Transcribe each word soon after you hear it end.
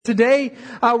Today,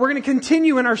 we're going to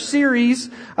continue in our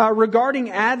series regarding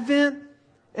Advent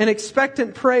and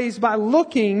expectant praise by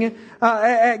looking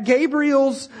at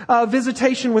Gabriel's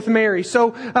visitation with Mary.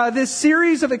 So this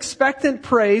series of expectant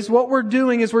praise, what we're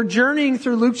doing is we're journeying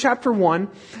through Luke chapter 1,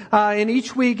 and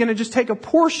each week going to just take a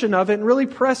portion of it and really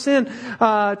press in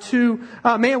to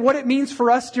what it means for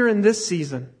us during this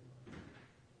season.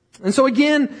 And so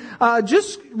again,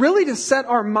 just really to set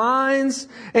our minds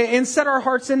and set our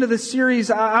hearts into this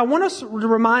series, I want us to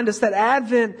remind us that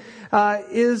Advent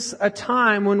is a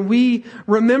time when we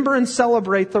remember and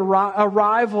celebrate the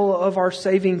arrival of our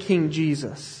saving King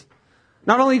Jesus.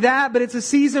 Not only that, but it's a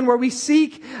season where we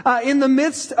seek, in the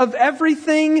midst of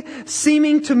everything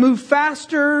seeming to move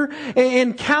faster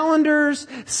and calendars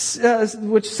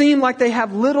which seem like they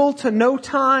have little to no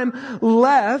time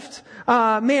left,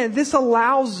 this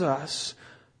allows us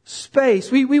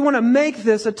space. We want to make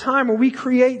this a time where we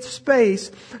create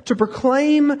space to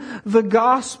proclaim the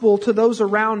gospel to those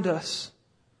around us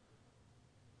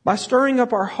by stirring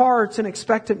up our hearts in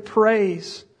expectant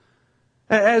praise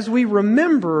as we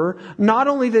remember not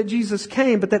only that Jesus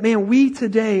came, but that, we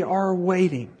today are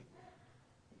waiting.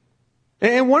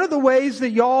 And one of the ways that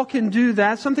y'all can do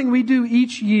that, something we do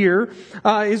each year,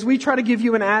 is we try to give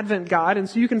you an Advent guide. And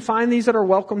so you can find these at our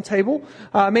welcome table.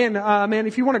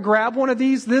 If you want to grab one of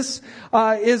these, this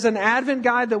is an Advent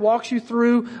guide that walks you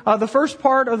through the first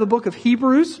part of the book of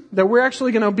Hebrews that we're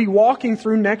actually going to be walking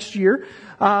through next year.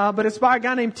 But it's by a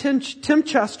guy named Tim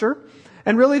Chester.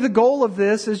 And really the goal of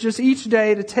this is just each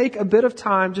day to take a bit of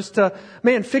time just to,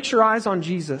 fix your eyes on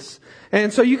Jesus.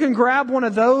 And so you can grab one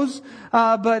of those, we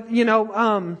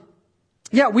want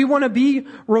to be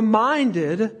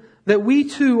reminded that we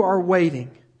too are waiting.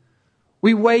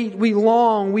 We wait, we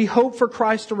long, we hope for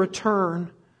Christ to return.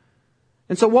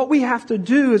 And so what we have to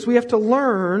do is we have to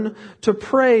learn to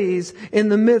praise in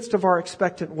the midst of our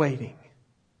expectant waiting.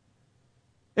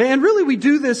 And really we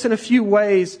do this in a few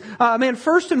ways.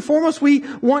 First and foremost, we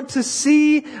want to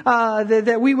see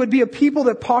that we would be a people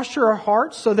that posture our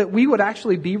hearts so that we would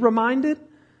actually be reminded.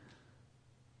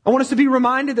 I want us to be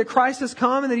reminded that Christ has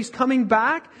come and that He's coming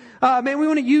back. We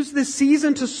want to use this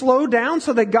season to slow down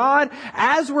so that God,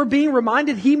 as we're being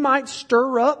reminded, He might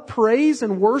stir up praise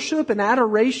and worship and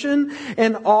adoration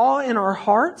and awe in our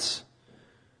hearts.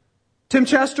 Tim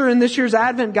Chester, in this year's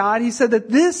Advent Guide, he said that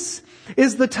this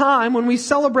is the time when we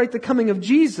celebrate the coming of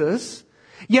Jesus,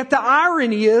 yet the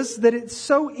irony is that it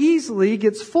so easily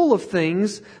gets full of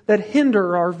things that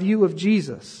hinder our view of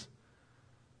Jesus.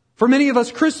 For many of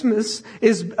us, Christmas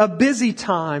is a busy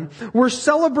time. We're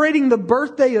celebrating the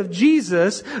birthday of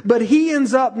Jesus, but He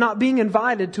ends up not being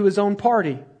invited to His own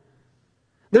party.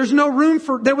 There was no room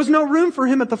for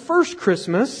Him at the first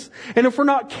Christmas, and if we're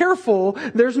not careful,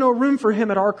 there's no room for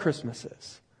Him at our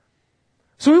Christmases.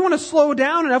 So we want to slow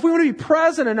down enough, we want to be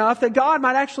present enough that God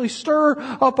might actually stir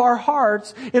up our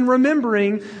hearts in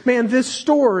remembering, this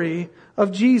story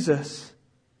of Jesus.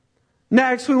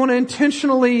 Next, we want to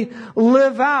intentionally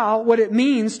live out what it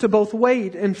means to both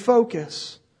wait and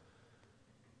focus.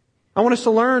 I want us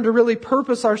to learn to really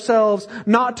purpose ourselves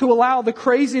not to allow the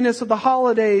craziness of the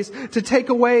holidays to take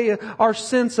away our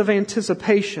sense of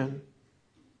anticipation.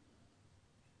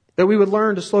 That we would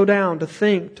learn to slow down, to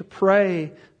think, to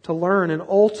pray, to learn, and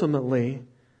ultimately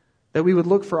that we would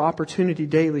look for opportunity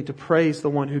daily to praise the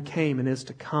one who came and is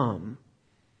to come.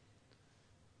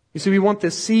 You see, we want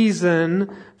this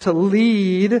season to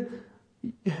lead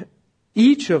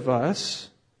each of us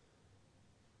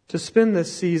to spend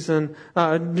this season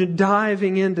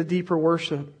diving into deeper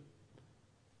worship.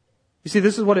 You see,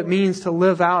 this is what it means to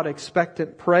live out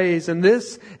expectant praise. And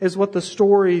this is what the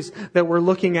stories that we're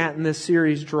looking at in this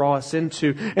series draw us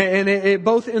into. And it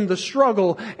both in the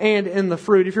struggle and in the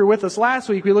fruit. If you're with us last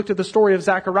week, we looked at the story of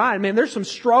Zechariah. There's some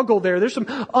struggle there. There's some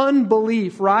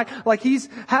unbelief, right? Like he's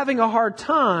having a hard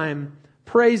time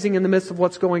praising in the midst of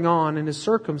what's going on in his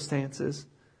circumstances.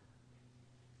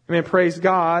 Praise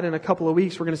God. In a couple of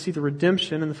weeks, we're going to see the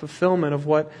redemption and the fulfillment of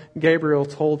what Gabriel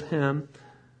told him.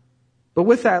 But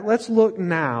with that, let's look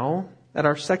now at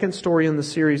our second story in the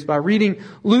series by reading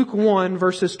Luke 1,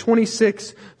 verses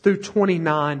 26 through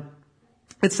 29.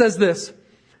 It says this: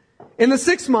 In the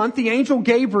 6th month, the angel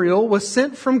Gabriel was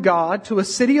sent from God to a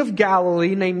city of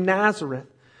Galilee named Nazareth,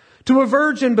 to a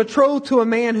virgin betrothed to a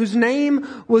man whose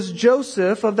name was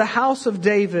Joseph of the house of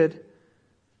David.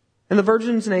 And the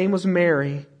virgin's name was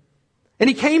Mary. And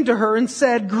he came to her and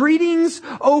said, "Greetings,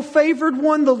 O favored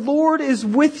one, the Lord is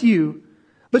with you."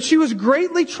 But she was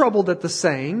greatly troubled at the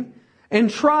saying and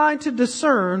tried to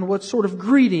discern what sort of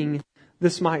greeting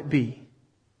this might be.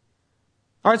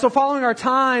 All right, so following our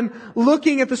time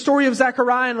looking at the story of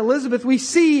Zechariah and Elizabeth, we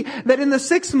see that in the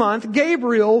 6th month,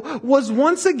 Gabriel was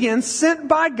once again sent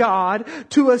by God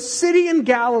to a city in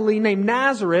Galilee named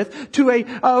Nazareth, to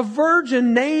a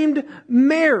virgin named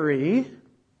Mary,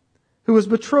 who was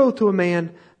betrothed to a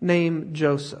man named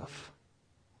Joseph.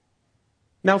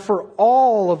 Now for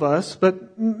all of us,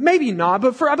 but maybe not,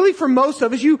 but I believe for most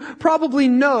of us, you probably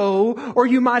know or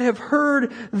you might have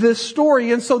heard this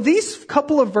story. And so these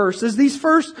couple of verses, these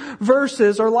first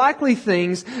verses are likely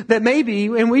things that maybe,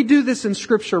 and we do this in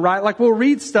Scripture, right? Like we'll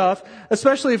read stuff,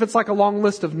 especially if it's like a long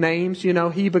list of names, you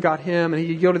know, he begot him, and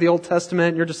you go to the Old Testament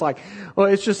and you're just like, well,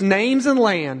 it's just names and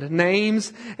land,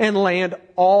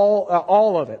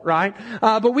 all of it, right?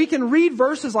 But we can read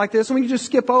verses like this and we can just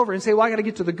skip over and say, well, I got to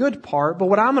get to the good part.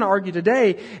 But what I'm going to argue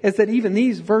today is that even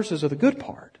these verses are the good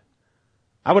part.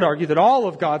 I would argue that all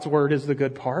of God's Word is the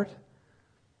good part.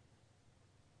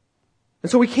 And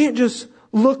so we can't just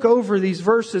look over these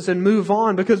verses and move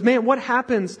on, because man, what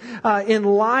happens in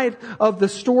light of the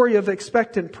story of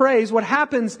expectant praise, what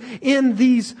happens in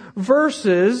these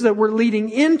verses that we're leading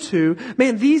into,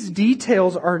 man, these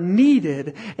details are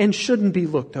needed and shouldn't be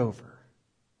looked over.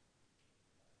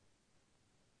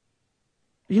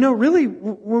 You know, really,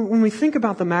 when we think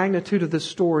about the magnitude of this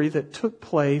story that took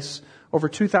place over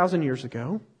 2,000 years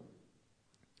ago,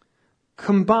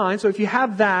 so if you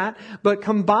have that, but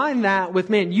combine that with,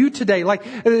 man, you today, like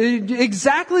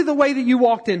exactly the way that you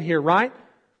walked in here, right?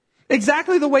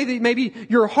 Exactly the way that maybe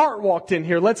your heart walked in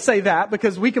here. Let's say that,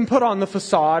 because we can put on the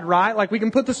facade, right? Like we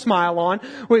can put the smile on.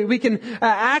 We can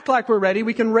act like we're ready.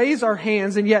 We can raise our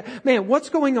hands, and yet, man, what's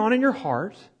going on in your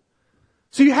heart?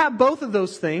 So you have both of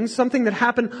those things, something that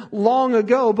happened long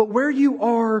ago, but where you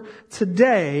are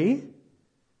today,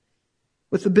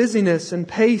 with the busyness and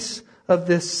pace of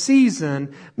this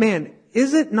season, man,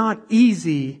 is it not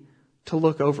easy to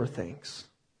look over things?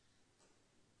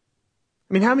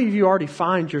 I mean, how many of you already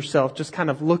find yourself just kind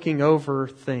of looking over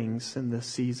things in this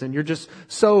season? You're just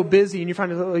so busy and you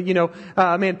find,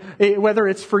 whether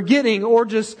it's forgetting or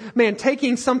just, man,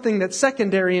 taking something that's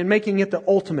secondary and making it the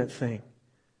ultimate thing.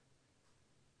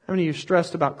 How many of you are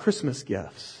stressed about Christmas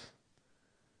gifts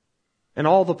and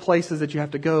all the places that you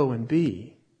have to go and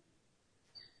be?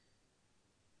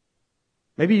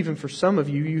 Maybe even for some of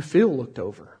you, you feel looked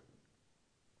over.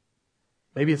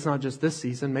 Maybe it's not just this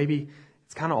season. Maybe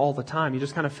it's kind of all the time. You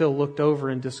just kind of feel looked over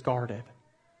and discarded.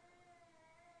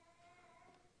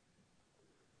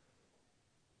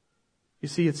 You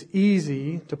see, it's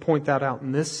easy to point that out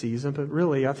in this season, but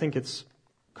really, I think it's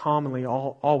commonly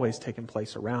always taken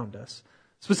place around us.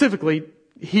 Specifically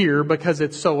here, because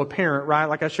it's so apparent, right?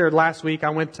 Like I shared last week,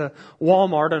 I went to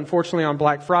Walmart, unfortunately, on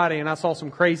Black Friday, and I saw some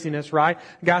craziness, right?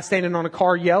 A guy standing on a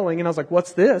car yelling, and I was like,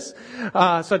 what's this? So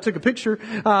I took a picture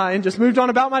and just moved on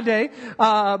about my day.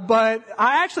 But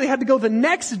I actually had to go the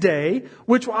next day,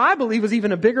 which I believe was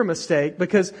even a bigger mistake,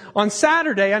 because on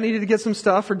Saturday, I needed to get some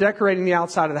stuff for decorating the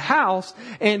outside of the house,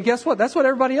 and guess what? That's what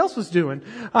everybody else was doing.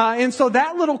 And so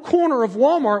that little corner of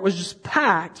Walmart was just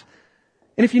packed.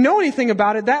 And if you know anything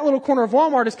about it, that little corner of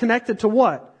Walmart is connected to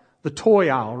what? The toy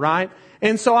aisle, right?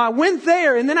 And so I went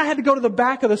there, and then I had to go to the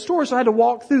back of the store, so I had to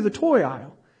walk through the toy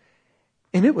aisle.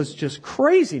 And it was just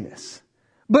craziness.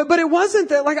 But it wasn't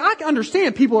that, like, I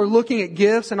understand people are looking at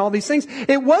gifts and all these things.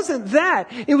 It wasn't that.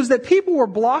 It was that people were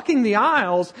blocking the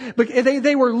aisles, but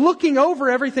they were looking over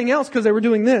everything else because they were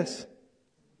doing this.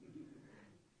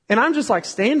 And I'm just like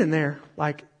standing there,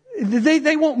 like,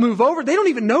 they won't move over. They don't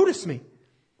even notice me.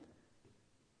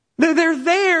 They're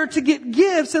there to get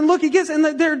gifts and look at gifts, and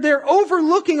they're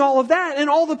overlooking all of that and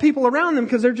all the people around them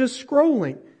because they're just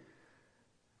scrolling.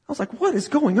 I was like, what is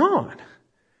going on?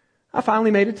 I finally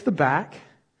made it to the back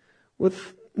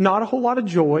with not a whole lot of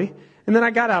joy, and then I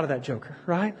got out of that joker,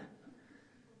 right?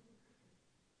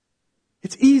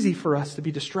 It's easy for us to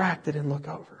be distracted and look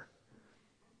over.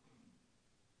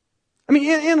 I mean,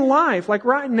 in life, like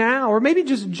right now, or maybe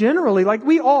just generally, like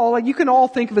you can all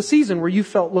think of a season where you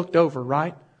felt looked over,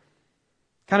 right?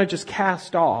 Kind of just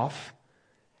cast off.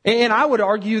 And I would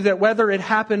argue that whether it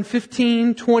happened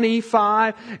 15,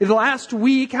 25, the last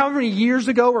week, however many years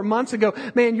ago or months ago,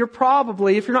 man, you're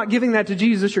probably, if you're not giving that to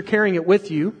Jesus, you're carrying it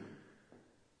with you.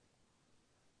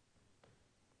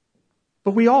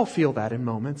 But we all feel that in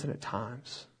moments and at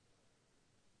times.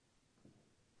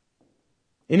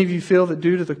 Any of you feel that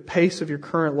due to the pace of your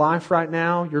current life right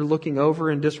now, you're looking over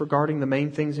and disregarding the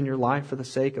main things in your life for the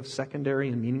sake of secondary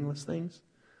and meaningless things?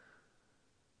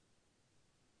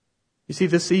 You see,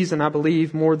 this season, I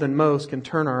believe, more than most, can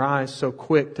turn our eyes so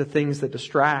quick to things that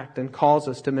distract and cause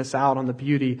us to miss out on the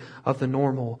beauty of the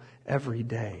normal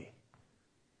everyday.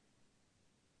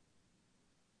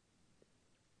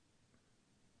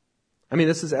 I mean,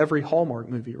 this is every Hallmark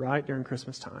movie, right? During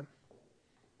Christmas time.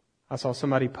 I saw a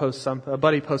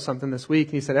buddy post something this week,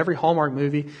 and he said every Hallmark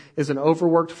movie is an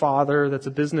overworked father that's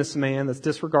a businessman that's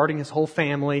disregarding his whole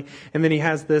family, and then he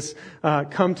has this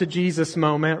come to Jesus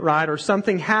moment, right? Or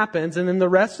something happens, and then the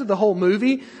rest of the whole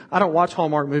movie, I don't watch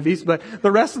Hallmark movies, but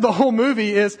the rest of the whole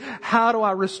movie is how do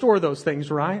I restore those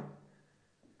things, right?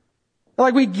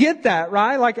 Like we get that,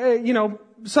 right? Like,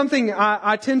 something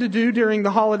I tend to do during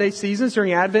the holiday seasons,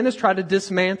 during Advent, is try to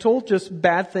dismantle just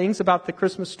bad things about the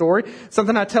Christmas story.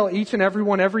 Something I tell each and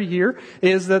everyone every year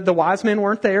is that the wise men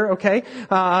weren't there, okay?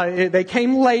 They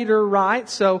came later, right?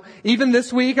 So even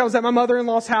this week, I was at my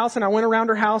mother-in-law's house, and I went around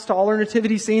her house to all her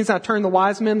nativity scenes, and I turned the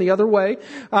wise men the other way,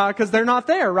 because they're not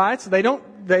there, right? So they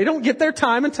don't get their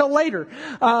time until later.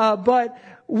 But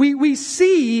we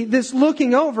see this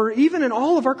looking over even in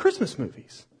all of our Christmas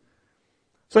movies.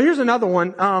 So here's another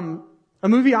one, a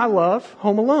movie I love,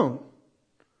 Home Alone.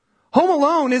 Home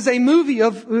Alone is a movie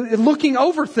of looking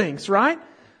over things, right?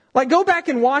 Like go back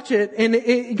and watch it and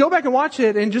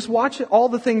just watch all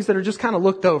the things that are just kind of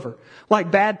looked over. Like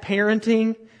bad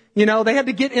parenting. They had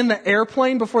to get in the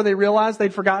airplane before they realized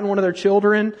they'd forgotten one of their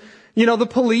children. The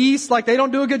police, like they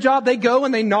don't do a good job. They go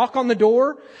and they knock on the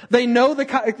door. They know the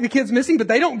kid's missing, but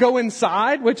they don't go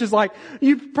inside, which is like,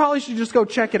 you probably should just go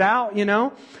check it out,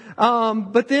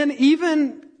 But then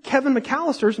even Kevin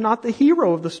McAllister's not the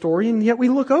hero of the story, and yet we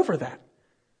look over that.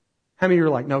 How many of you are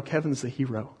like, no, Kevin's the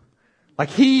hero? Like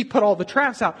he put all the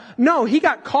traps out. No, he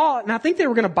got caught, and I think they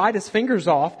were going to bite his fingers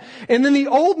off. And then the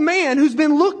old man who's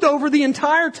been looked over the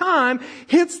entire time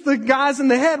hits the guys in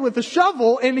the head with a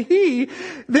shovel, and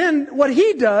what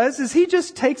he does is he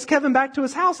just takes Kevin back to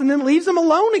his house and then leaves him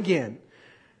alone again.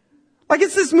 Like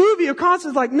it's this movie of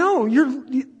constant, like, no,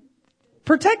 you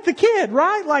protect the kid,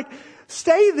 right? Like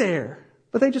stay there.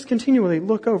 But they just continually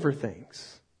look over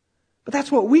things. But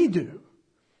that's what we do.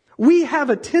 We have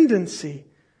a tendency,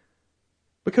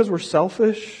 because we're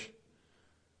selfish,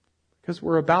 because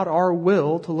we're about our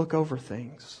will, to look over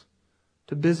things,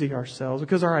 to busy ourselves,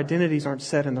 because our identities aren't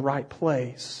set in the right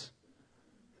place.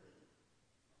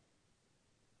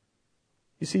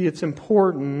 You see, it's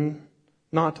important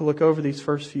not to look over these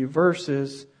first few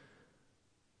verses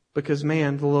because,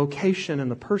 man, the location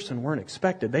and the person weren't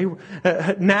expected.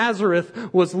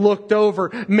 Nazareth was looked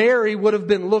over. Mary would have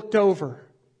been looked over.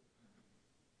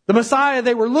 The Messiah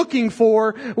they were looking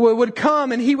for would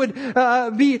come, and he would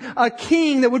be a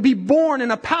king that would be born in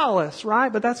a palace,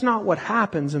 right? But that's not what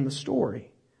happens in the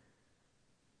story.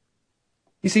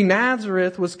 You see,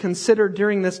 Nazareth was considered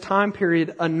during this time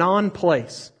period a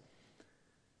non-place.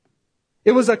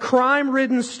 It was a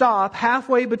crime-ridden stop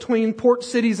halfway between port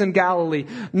cities and Galilee.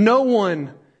 No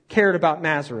one cared about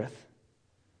Nazareth.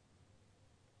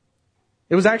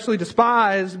 It was actually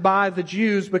despised by the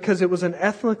Jews because it was an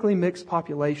ethnically mixed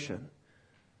population.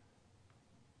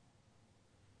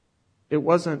 It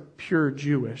wasn't pure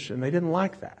Jewish, and they didn't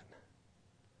like that.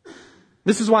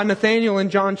 This is why Nathanael in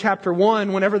John chapter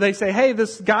 1, whenever they say, hey,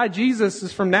 this guy Jesus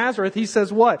is from Nazareth, he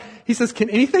says what? He says, can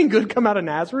anything good come out of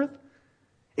Nazareth?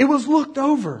 It was looked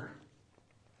over.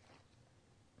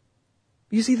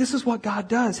 You see, this is what God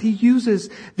does. He uses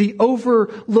the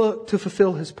overlooked to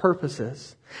fulfill His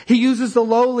purposes. He uses the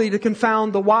lowly to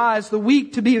confound the wise, the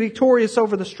weak to be victorious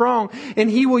over the strong. And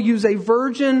He will use a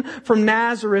virgin from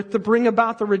Nazareth to bring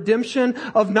about the redemption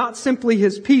of not simply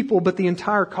His people, but the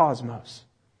entire cosmos.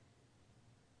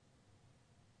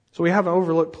 So we have an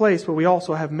overlooked place, but we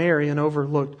also have Mary, an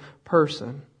overlooked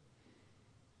person.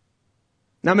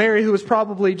 Now Mary, who was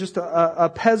probably just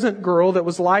a peasant girl that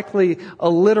was likely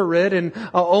illiterate and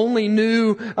only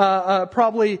knew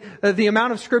probably the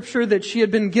amount of scripture that she had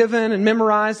been given and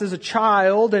memorized as a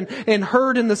child and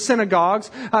heard in the synagogues.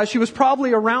 She was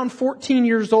probably around 14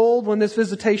 years old when this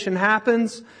visitation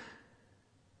happens.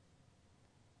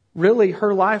 Really,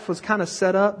 her life was kind of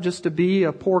set up just to be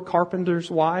a poor carpenter's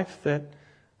wife that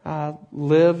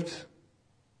lived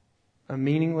a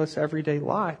meaningless everyday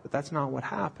life, but that's not what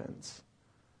happens.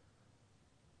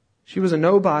 She was a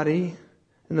nobody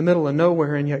in the middle of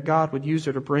nowhere, and yet God would use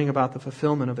her to bring about the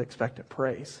fulfillment of expected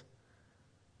praise.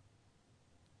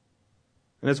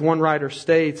 And as one writer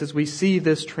states, as we see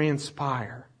this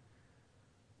transpire,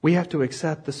 we have to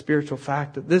accept the spiritual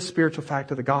fact of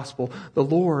the gospel. The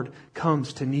Lord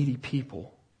comes to needy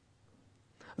people.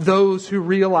 Those who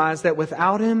realize that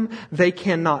without Him, they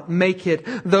cannot make it.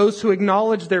 Those who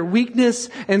acknowledge their weakness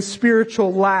and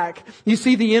spiritual lack. You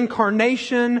see, the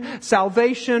incarnation,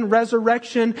 salvation,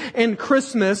 resurrection, and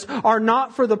Christmas are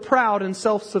not for the proud and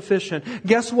self-sufficient.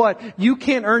 Guess what? You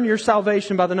can't earn your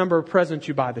salvation by the number of presents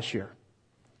you buy this year.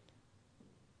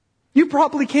 You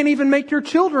probably can't even make your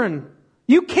children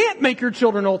You can't make your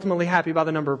children ultimately happy by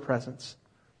the number of presents.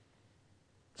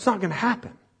 It's not going to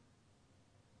happen.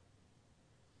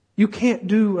 You can't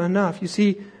do enough. You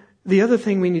see, the other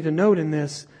thing we need to note in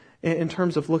this, in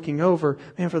terms of looking over,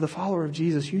 man, for the follower of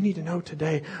Jesus, you need to know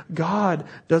today, God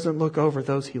doesn't look over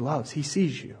those He loves. He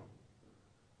sees you.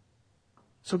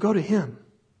 So go to Him.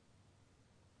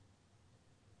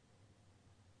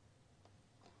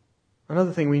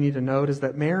 Another thing we need to note is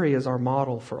that Mary is our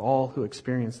model for all who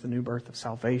experience the new birth of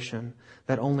salvation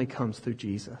that only comes through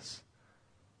Jesus.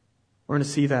 We're going to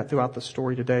see that throughout the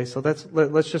story today. So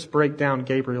let's just break down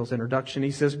Gabriel's introduction.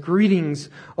 He says, "Greetings,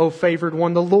 O favored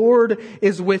one, the Lord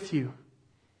is with you."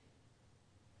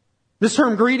 This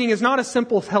term greeting is not a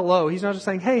simple hello. He's not just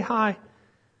saying, hey, hi.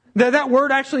 That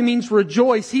word actually means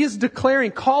rejoice. He is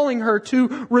declaring, calling her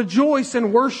to rejoice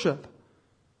and worship.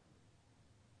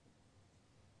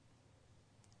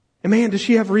 And man, does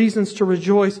she have reasons to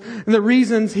rejoice. And the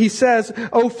reasons, he says,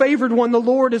 "O favored one, the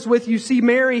Lord is with you." See,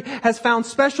 Mary has found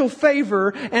special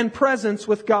favor and presence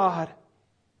with God.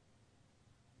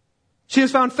 She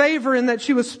has found favor in that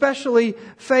she was specially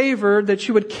favored, that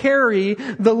she would carry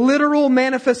the literal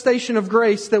manifestation of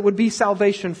grace that would be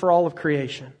salvation for all of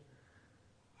creation.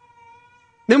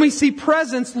 Then we see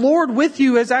presence. Lord with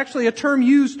you is actually a term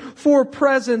used for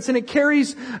presence, and it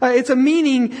carries, it's a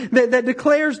meaning that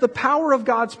declares the power of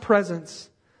God's presence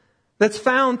that's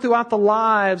found throughout the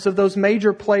lives of those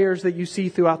major players that you see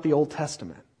throughout the Old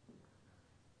Testament,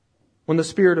 when the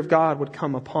Spirit of God would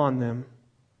come upon them.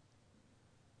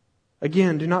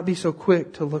 Again, do not be so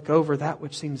quick to look over that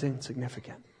which seems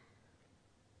insignificant.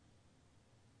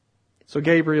 So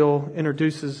Gabriel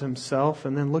introduces himself,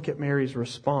 and then look at Mary's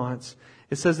response.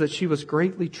 It says that she was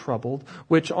greatly troubled,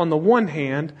 which on the one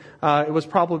hand, it was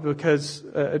probably because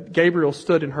Gabriel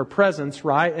stood in her presence,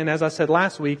 right? And as I said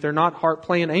last week, they're not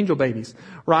heart-playing angel babies,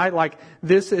 right? Like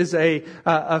this is a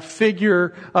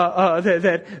figure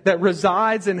that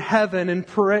resides in heaven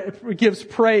and gives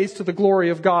praise to the glory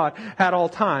of God at all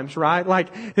times, right?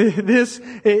 Like this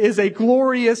is a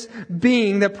glorious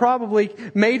being that probably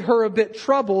made her a bit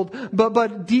troubled, but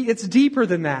it's deeper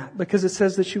than that, because it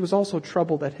says that she was also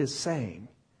troubled at His saying.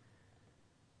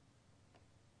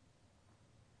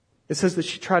 It says that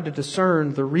she tried to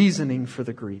discern the reasoning for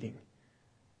the greeting.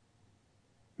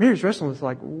 Mary's wrestling with,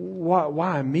 like,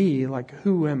 why me? Like,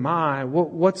 who am I?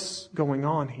 What's going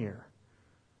on here?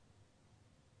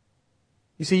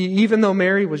 You see, even though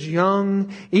Mary was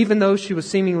young, even though she was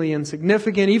seemingly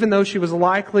insignificant, even though she was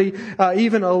likely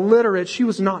even illiterate, she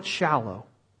was not shallow.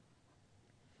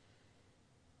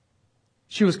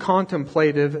 She was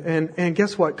contemplative, and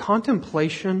guess what?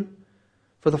 Contemplation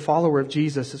for the follower of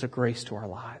Jesus is a grace to our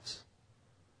lives.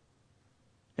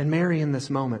 And Mary in this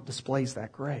moment displays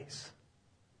that grace.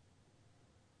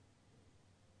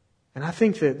 And I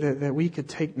think that we could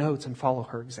take notes and follow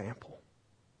her example.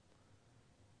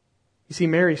 You see,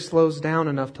 Mary slows down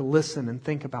enough to listen and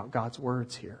think about God's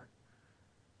words here.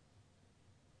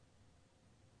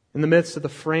 In the midst of the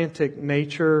frantic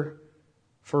nature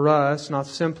for us, not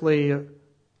simply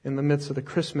in the midst of the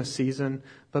Christmas season,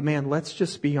 but man, let's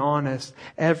just be honest.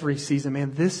 Every season,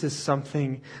 man, this is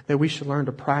something that we should learn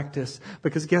to practice.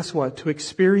 Because guess what? To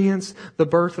experience the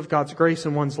birth of God's grace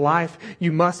in one's life,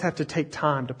 you must have to take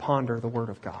time to ponder the Word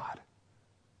of God.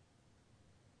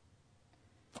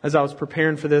 As I was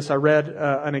preparing for this, I read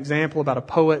an example about a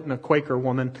poet and a Quaker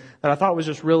woman that I thought was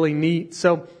just really neat.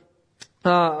 So,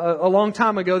 a long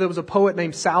time ago, there was a poet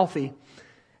named Southey.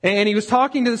 And he was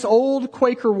talking to this old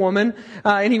Quaker woman,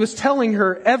 and he was telling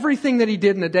her everything that he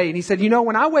did in a day. And he said,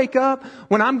 when I wake up,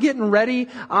 when I'm getting ready,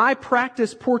 I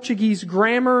practice Portuguese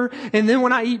grammar. And then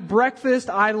when I eat breakfast,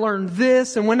 I learn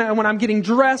this. And when I'm getting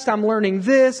dressed, I'm learning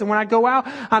this. And when I go out,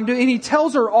 I'm doing, and he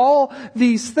tells her all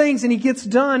these things, and he gets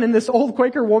done. And this old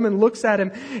Quaker woman looks at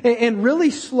him, and really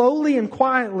slowly and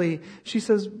quietly, she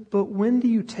says, "But when do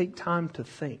you take time to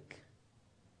think?"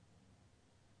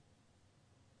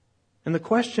 And the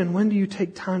question, when do you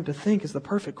take time to think, is the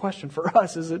perfect question for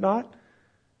us, is it not?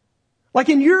 Like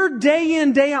in your day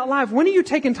in, day out life, when are you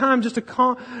taking time just to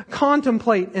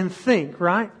contemplate and think,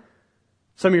 right?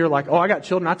 Some of you are like, I got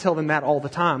children, I tell them that all the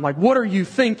time. Like, what are you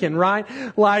thinking, right?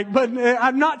 Like, but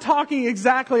I'm not talking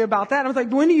exactly about that. I'm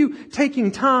like, when are you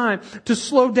taking time to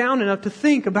slow down enough to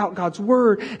think about God's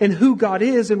Word and who God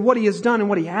is and what He has done and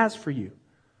what He has for you?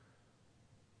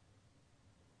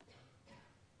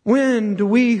 When do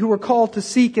we who are called to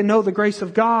seek and know the grace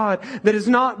of God that is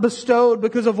not bestowed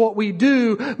because of what we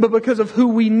do, but because of who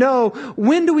we know,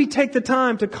 when do we take the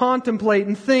time to contemplate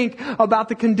and think about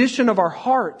the condition of our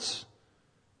hearts?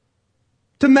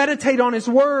 To meditate on His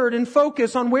Word and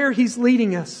focus on where He's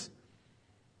leading us?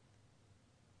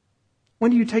 When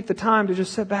do you take the time to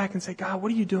just sit back and say, God,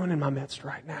 what are you doing in my midst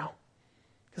right now?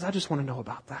 Because I just want to know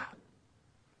about that.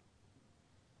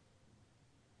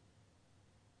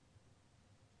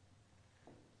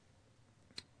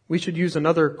 We should use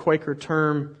another Quaker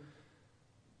term.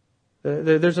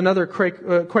 There's another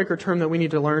Quaker term that we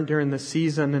need to learn during this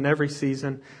season and every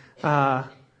season. And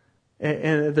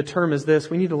the term is this: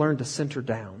 we need to learn to center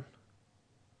down.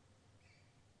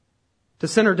 To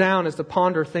center down is to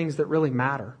ponder things that really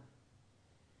matter.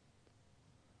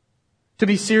 To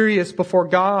be serious before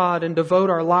God and devote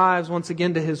our lives once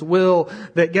again to His will,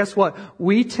 that guess what?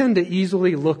 We tend to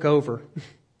easily look over.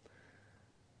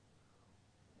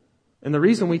 And the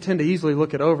reason we tend to easily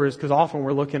look it over is because often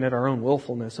we're looking at our own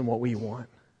willfulness and what we want.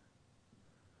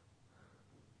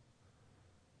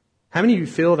 How many of you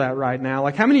feel that right now?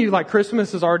 Like, how many of you, like,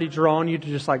 Christmas has already drawn you to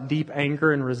just like deep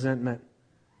anger and resentment?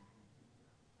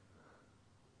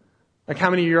 Like, how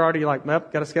many of you are already like,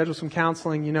 got to schedule some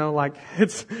counseling, like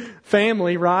it's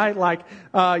family, right? Like,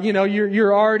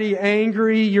 you're already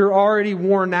angry, you're already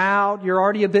worn out, you're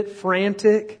already a bit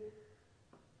frantic.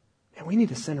 And we need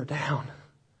to center down.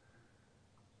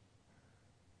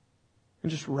 And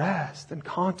just rest and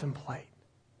contemplate.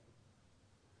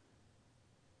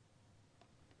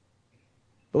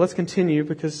 But let's continue,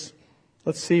 because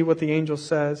let's see what the angel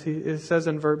says. It says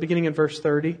beginning in verse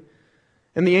 30.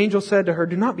 And the angel said to her,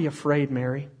 "Do not be afraid,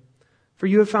 Mary, for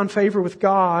you have found favor with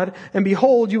God. And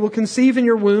behold, you will conceive in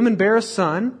your womb and bear a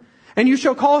son. And you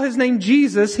shall call his name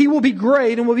Jesus. He will be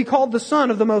great and will be called the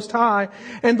Son of the Most High.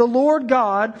 And the Lord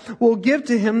God will give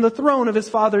to him the throne of his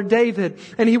father David.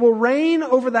 And he will reign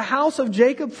over the house of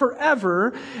Jacob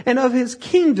forever. And of his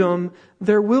kingdom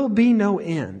there will be no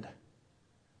end."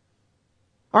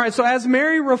 All right, so as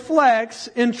Mary reflects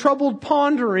in troubled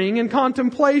pondering and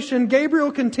contemplation,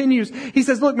 Gabriel continues. He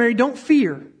says, look, Mary, don't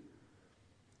fear.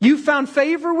 You found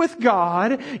favor with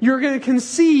God. You're going to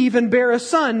conceive and bear a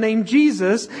son named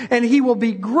Jesus, and he will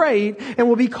be great and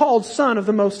will be called Son of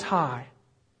the Most High.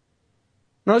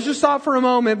 Now let's just stop for a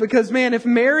moment, because man, if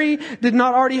Mary did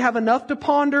not already have enough to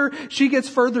ponder, she gets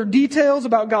further details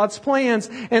about God's plans,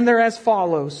 and they're as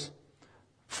follows.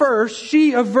 First,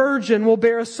 she, a virgin, will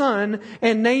bear a son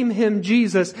and name him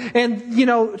Jesus. And,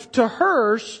 to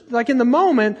her, like in the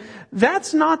moment,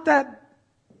 that's not that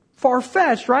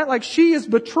far-fetched, right? Like, she is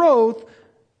betrothed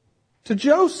to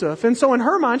Joseph. And so in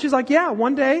her mind, she's like, yeah,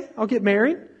 one day I'll get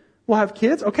married. We'll have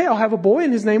kids. Okay, I'll have a boy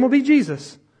and his name will be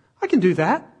Jesus. I can do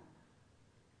that.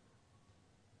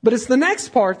 But it's the next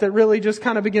part that really just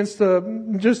kind of begins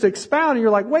to just expound, and you're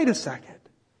like, wait a second.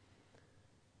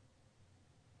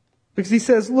 Because he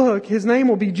says, look, his name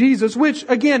will be Jesus, which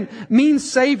again means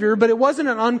Savior, but it wasn't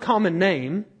an uncommon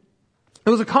name. It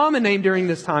was a common name during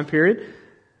this time period.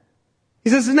 He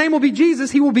says his name will be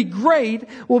Jesus. He will be great,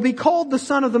 will be called the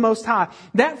Son of the Most High.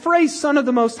 That phrase, Son of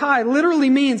the Most High, literally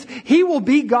means he will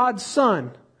be God's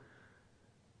Son.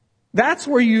 That's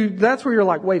where you're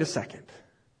like, wait a second.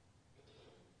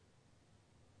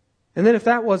 And then if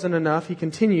that wasn't enough, he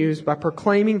continues by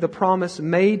proclaiming the promise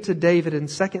made to David in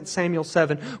 2 Samuel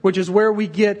 7, which is where we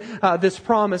get this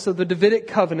promise of the Davidic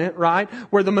covenant, right?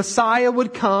 Where the Messiah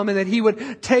would come and that he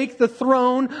would take the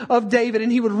throne of David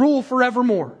and he would rule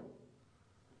forevermore.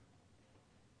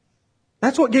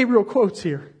 That's what Gabriel quotes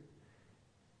here.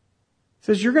 He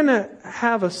says, you're going to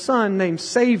have a son named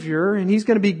Savior, and he's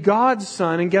going to be God's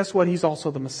son, and guess what? He's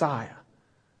also the Messiah.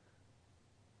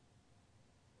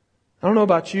 I don't know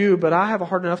about you, but I have a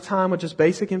hard enough time with just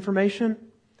basic information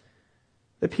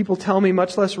that people tell me,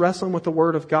 much less wrestling with the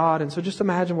Word of God. And so just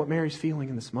imagine what Mary's feeling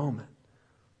in this moment.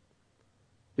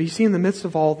 But you see, in the midst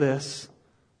of all this,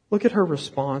 look at her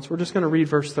response. We're just going to read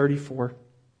verse 34.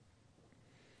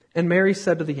 And Mary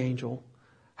said to the angel,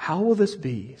 "How will this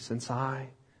be, since I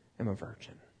am a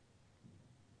virgin?"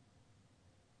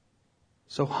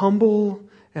 So humble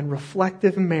and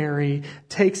reflective Mary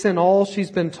takes in all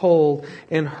she's been told,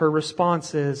 and her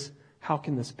response is, how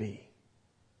can this be?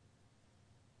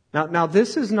 Now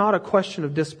this is not a question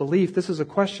of disbelief. This is a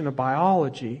question of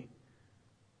biology.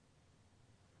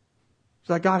 It's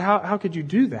like, God, how could you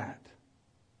do that?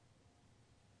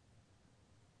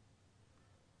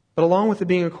 But along with it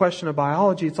being a question of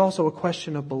biology, it's also a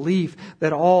question of belief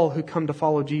that all who come to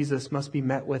follow Jesus must be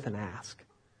met with and ask.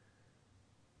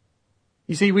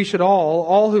 You see, we should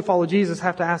all who follow Jesus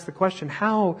have to ask the question,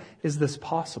 how is this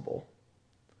possible?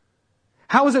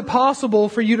 How is it possible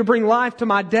for you to bring life to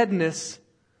my deadness?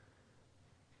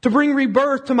 To bring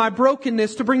rebirth to my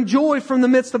brokenness? To bring joy from the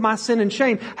midst of my sin and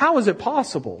shame? How is it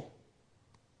possible?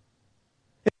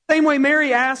 Same way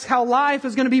Mary asks how life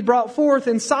is going to be brought forth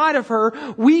inside of her,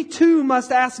 we too must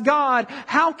ask God,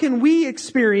 how we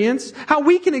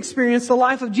can experience the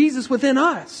life of Jesus within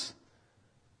us.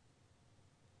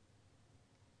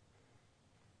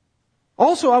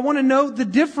 Also, I want to note the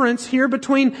difference here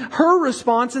between her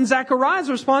response and Zechariah's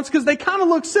response, because they kind of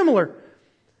look similar.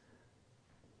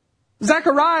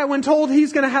 Zechariah, when told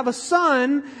he's going to have a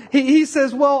son, he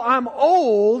says, well, I'm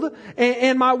old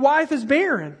and my wife is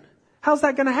barren. How's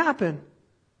that going to happen?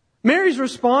 Mary's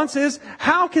response is,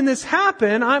 how can this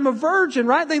happen? I'm a virgin,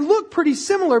 right? They look pretty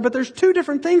similar, but there's two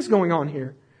different things going on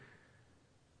here.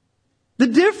 The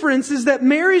difference is that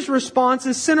Mary's response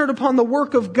is centered upon the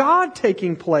work of God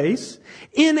taking place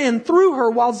in and through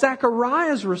her, while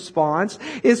Zechariah's response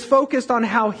is focused on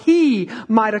how he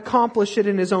might accomplish it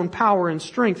in his own power and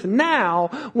strength now,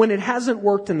 when it hasn't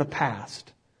worked in the past.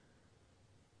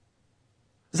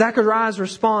 Zechariah's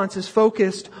response is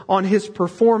focused on his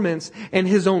performance and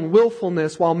his own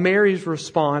willfulness, while Mary's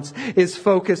response is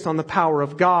focused on the power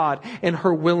of God and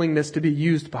her willingness to be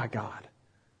used by God.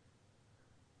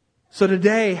 So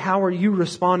today, how are you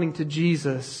responding to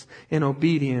Jesus in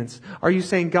obedience? Are you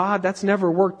saying, God, that's never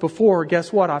worked before.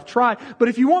 Guess what? I've tried. But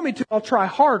if you want me to, I'll try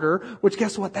harder. Which,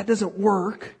 guess what? That doesn't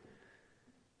work.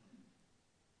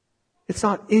 It's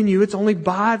not in you. It's only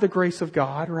by the grace of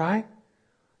God, right?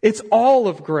 It's all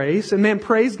of grace. And man,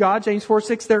 praise God, James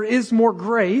 4:6, there is more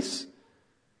grace.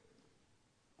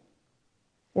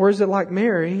 Or is it like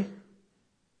Mary,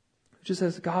 who just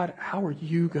says, God, how are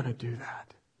you going to do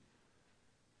that?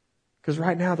 Because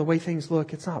right now, the way things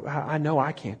look, it's not, I know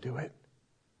I can't do it.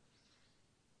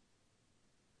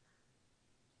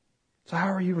 So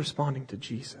how are you responding to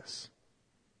Jesus?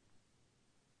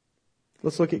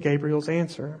 Let's look at Gabriel's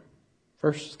answer.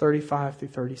 Verses 35 through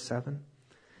 37.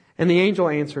 And the angel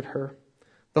answered her,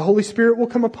 the Holy Spirit will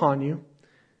come upon you,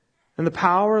 and the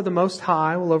power of the Most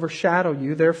High will overshadow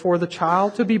you. Therefore, the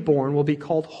child to be born will be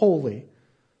called Holy,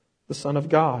 the Son of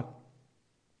God.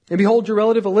 And behold, your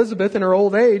relative Elizabeth in her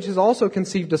old age has also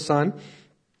conceived a son.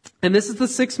 And this is the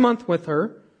 6th month with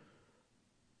her,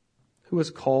 who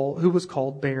was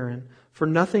called barren. For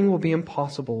nothing will be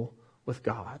impossible with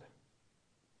God.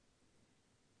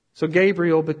 So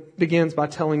Gabriel begins by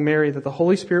telling Mary that the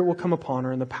Holy Spirit will come upon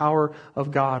her and the power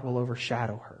of God will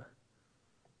overshadow her.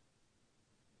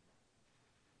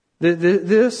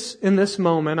 This, in this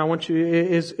moment, I want you,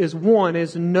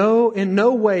 in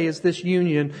no way is this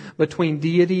union between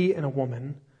deity and a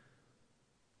woman.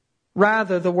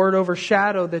 Rather, the word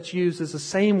overshadow that's used is the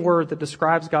same word that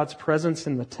describes God's presence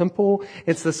in the temple.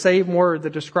 It's the same word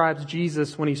that describes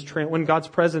Jesus when God's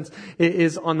presence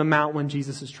is on the mount when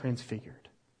Jesus is transfigured.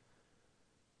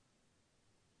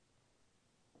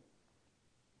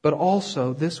 But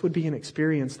also, this would be an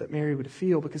experience that Mary would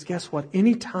feel, because guess what?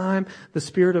 Anytime the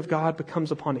Spirit of God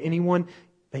becomes upon anyone,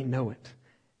 they know it.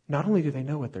 Not only do they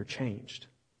know it, they're changed.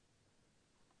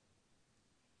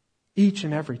 Each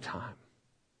and every time.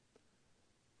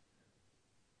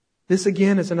 This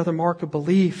again is another mark of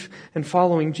belief in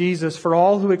following Jesus. For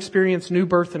all who experience new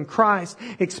birth in Christ,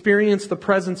 experience the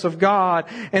presence of God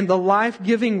and the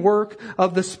life-giving work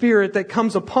of the Spirit that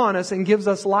comes upon us and gives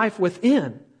us life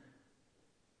within.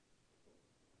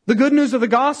 The good news of the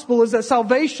gospel is that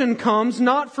salvation comes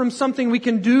not from something we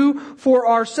can do for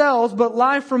ourselves, but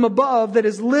life from above that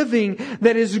is living,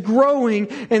 that is growing,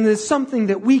 and is something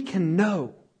that we can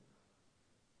know.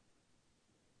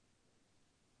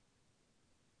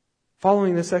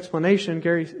 Following this explanation,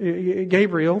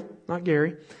 Gabriel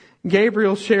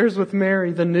shares with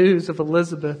Mary the news of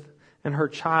Elizabeth and her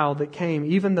child that came,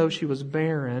 even though she was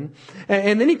barren.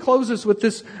 And then he closes with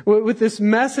this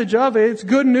message of it. It's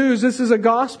good news. This is a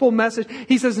gospel message.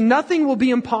 He says, nothing will be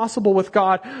impossible with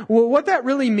God. Well, what that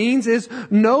really means is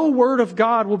no word of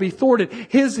God will be thwarted.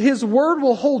 His word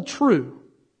will hold true.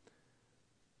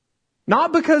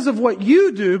 Not because of what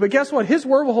you do, but guess what? His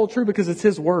word will hold true because it's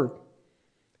His word.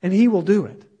 And He will do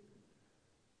it.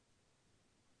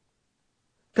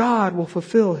 God will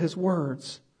fulfill His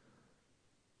words.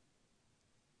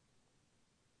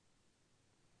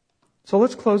 So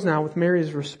let's close now with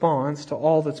Mary's response to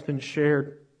all that's been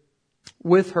shared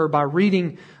with her by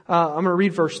reading, I'm going to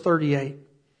read verse 38.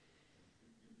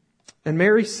 And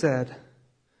Mary said,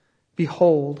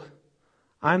 behold,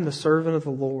 I am the servant of the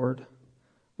Lord.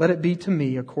 Let it be to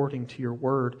me according to your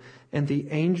word. And the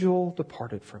angel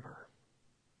departed from her.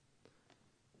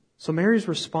 So Mary's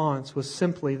response was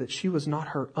simply that she was not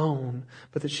her own,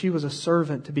 but that she was a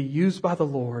servant to be used by the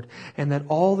Lord, and that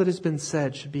all that has been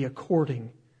said should be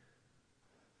according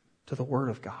to the Word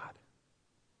of God.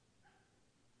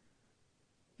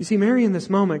 You see, Mary in this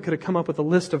moment could have come up with a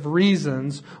list of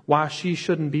reasons why she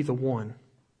shouldn't be the one.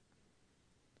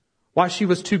 Why she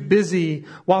was too busy,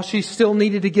 while she still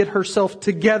needed to get herself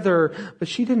together. But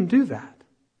she didn't do that.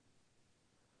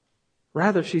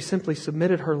 Rather, she simply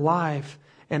submitted her life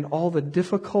and all the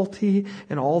difficulty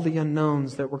and all the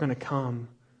unknowns that were going to come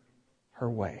her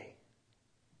way.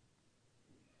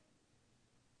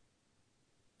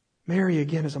 Mary,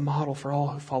 again, is a model for all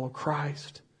who follow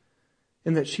Christ,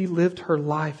 in that she lived her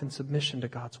life in submission to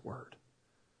God's Word.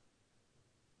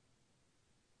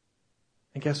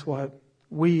 And guess what?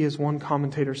 We, as one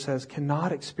commentator says,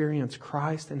 cannot experience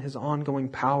Christ and His ongoing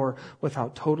power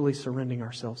without totally surrendering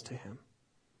ourselves to Him.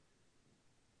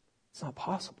 It's not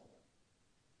possible.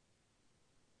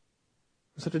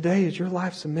 So today, is your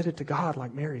life submitted to God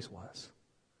like Mary's was?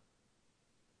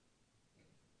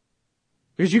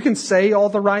 Because you can say all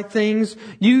the right things.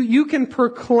 You can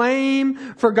proclaim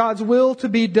for God's will to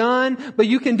be done, but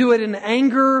you can do it in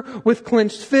anger, with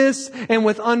clenched fists, and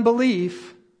with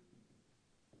unbelief,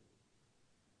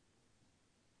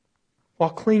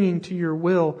 while clinging to your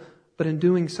will, but in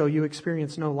doing so you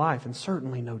experience no life and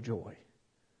certainly no joy.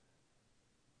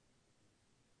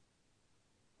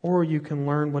 Or you can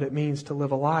learn what it means to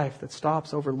live a life that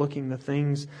stops overlooking the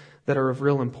things that are of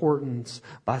real importance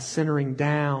by centering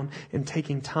down and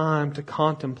taking time to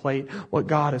contemplate what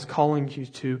God is calling you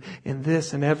to in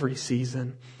this and every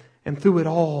season. And through it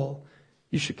all,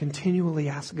 you should continually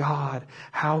ask God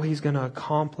how He's going to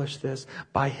accomplish this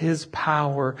by His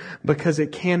power, because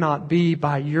it cannot be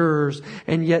by yours.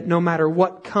 And yet, no matter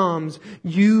what comes,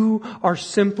 you are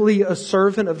simply a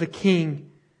servant of the King.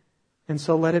 And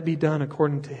so let it be done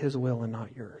according to His will and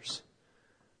not yours.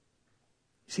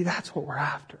 See, that's what we're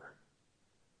after.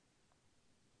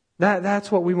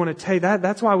 That's what we want to take.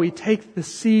 That's why we take the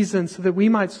season, so that we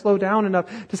might slow down enough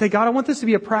to say, God, I want this to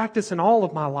be a practice in all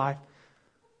of my life.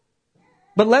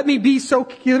 But let me be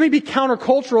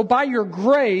countercultural by your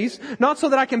grace, not so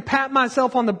that I can pat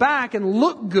myself on the back and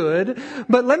look good,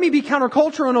 but let me be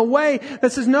countercultural in a way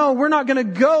that says, no, we're not going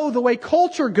to go the way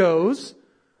culture goes.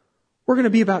 We're going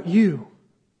to be about you.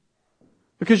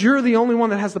 Because you're the only one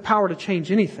that has the power to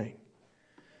change anything.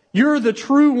 You're the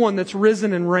true one that's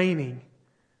risen and reigning.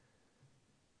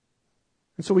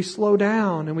 And so we slow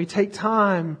down and we take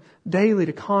time daily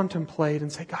to contemplate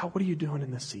and say, God, what are you doing in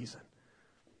this season?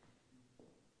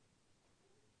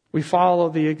 We follow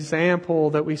the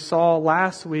example that we saw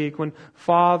last week when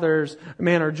fathers,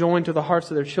 are joined to the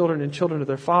hearts of their children and children to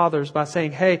their fathers by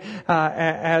saying, hey,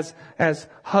 as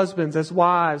husbands, as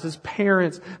wives, as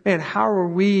parents, how are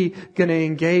we going to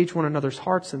engage one another's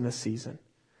hearts in this season?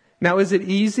 Now, is it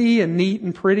easy and neat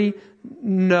and pretty?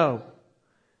 No.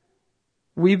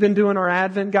 We've been doing our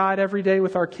Advent guide every day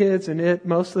with our kids, and it,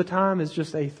 most of the time, is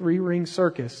just a 3-ring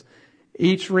circus.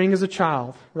 Each ring is a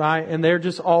child, right? And they're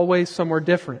just always somewhere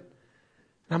different.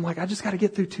 And I'm like, I just got to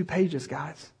get through 2 pages,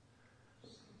 guys.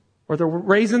 Or they're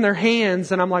raising their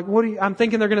hands, and I'm like, I'm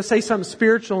thinking they're going to say something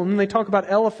spiritual, and then they talk about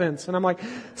elephants, and I'm like,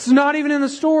 it's not even in the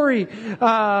story.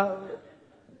 But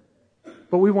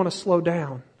we want to slow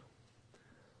down.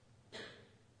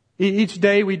 Each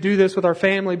day we do this with our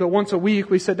family, but once a week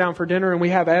we sit down for dinner and we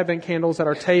have Advent candles at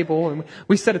our table, and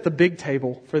we sit at the big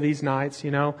table for these nights,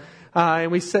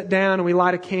 and we sit down and we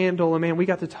light a candle, and we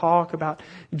got to talk about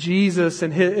Jesus,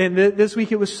 and this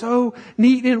week it was so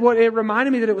neat, and it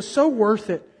reminded me that it was so worth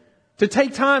it to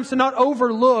take time to not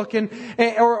overlook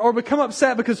or become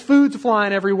upset because food's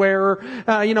flying everywhere,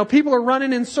 or people are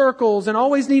running in circles and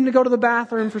always needing to go to the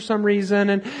bathroom for some reason,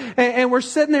 and we're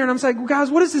sitting there, and I'm saying, well, guys,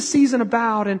 what is this season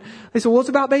about? And they said, well, it's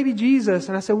about baby Jesus.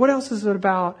 And I said, what else is it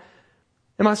about?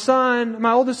 And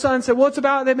my oldest son said, well, it's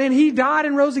about that, he died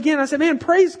and rose again. I said,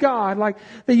 praise God, that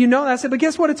that. I said, but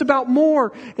guess what? It's about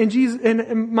more. And Jesus,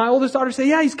 and my oldest daughter said,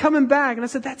 yeah, He's coming back. And I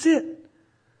said, that's it.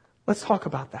 Let's talk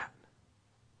about that.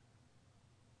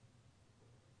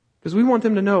 Because we want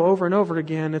them to know over and over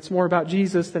again, it's more about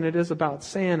Jesus than it is about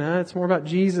Santa. It's more about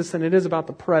Jesus than it is about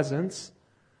the presents.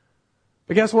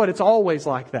 But guess what? It's always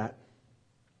like that.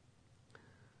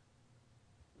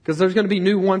 Because there's going to be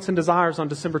new wants and desires on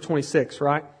December 26th,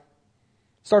 right?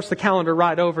 Starts the calendar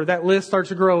right over. That list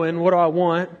starts growing. What do I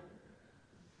want?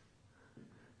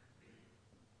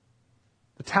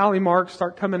 The tally marks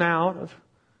start coming out of,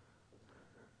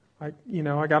 I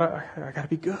gotta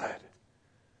be good.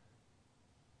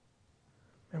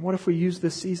 And what if we use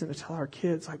this season to tell our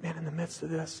kids, in the midst of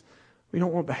this, we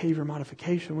don't want behavior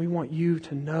modification. We want you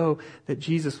to know that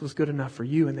Jesus was good enough for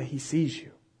you and that He sees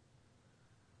you.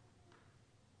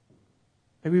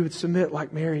 Maybe we would submit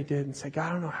like Mary did and say, God,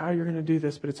 I don't know how you're going to do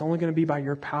this, but it's only going to be by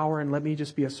your power, and let me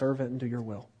just be a servant and do your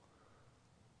will.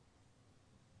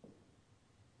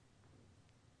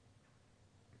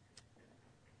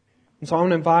 And so I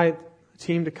want to invite the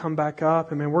team to come back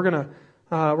up. And man, we're going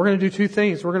to do two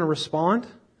things. We're going to respond.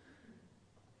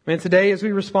 Man, today as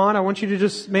we respond, I want you to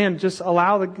just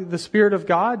allow the Spirit of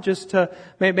God just to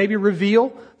maybe reveal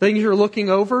things you're looking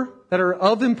over that are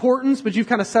of importance, but you've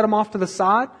kind of set them off to the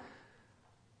side.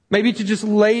 Maybe to just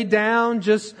lay down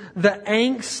just the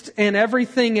angst and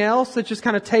everything else that's just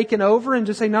kind of taken over and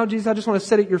just say, no, Jesus, I just want to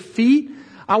sit at your feet.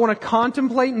 I want to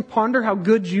contemplate and ponder how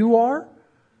good you are.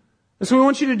 And so we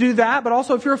want you to do that. But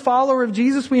also, if you're a follower of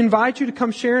Jesus, we invite you to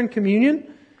come share in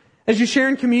communion. As you share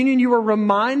in communion, you are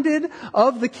reminded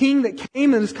of the King that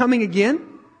came and is coming again.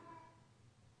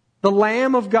 The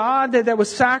Lamb of God that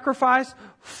was sacrificed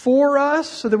for us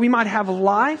so that we might have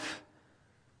life,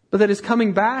 but that is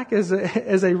coming back as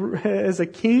a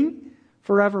King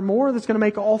forevermore that's going to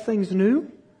make all things new.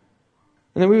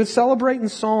 And then we would celebrate in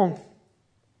song.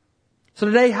 So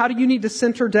today, how do you need to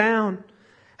center down?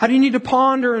 How do you need to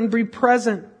ponder and be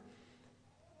present?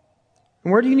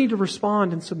 And where do you need to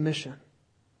respond in submission?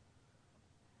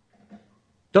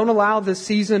 Don't allow this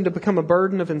season to become a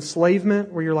burden of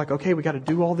enslavement where you're like, okay, we got to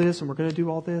do all this and we're going to do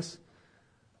all this.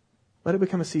 Let it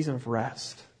become a season of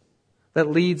rest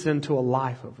that leads into a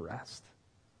life of rest.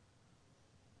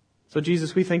 So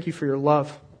Jesus, we thank you for your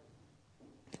love.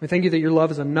 We thank you that your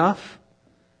love is enough,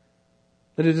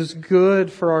 that it is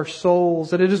good for our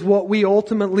souls, that it is what we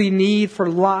ultimately need for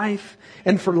life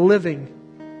and for living.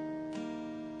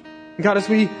 God, as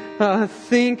we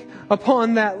think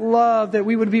upon that love, that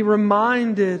we would be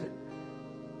reminded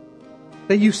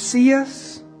that you see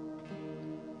us.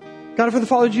 God, for the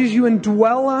Father Jesus, you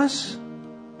indwell us.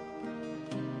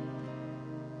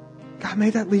 God,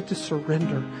 may that lead to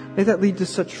surrender. May that lead to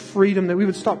such freedom that we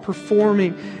would stop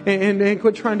performing and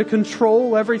quit trying to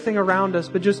control everything around us,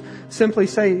 but just simply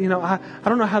say, I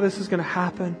don't know how this is going to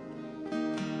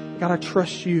happen. God, I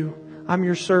trust you. I'm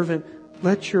your servant.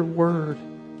 Let your word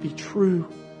be true.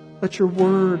 Let your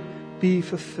word be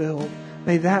fulfilled.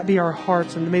 May that be our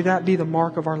hearts and may that be the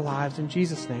mark of our lives. In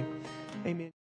Jesus' name, amen.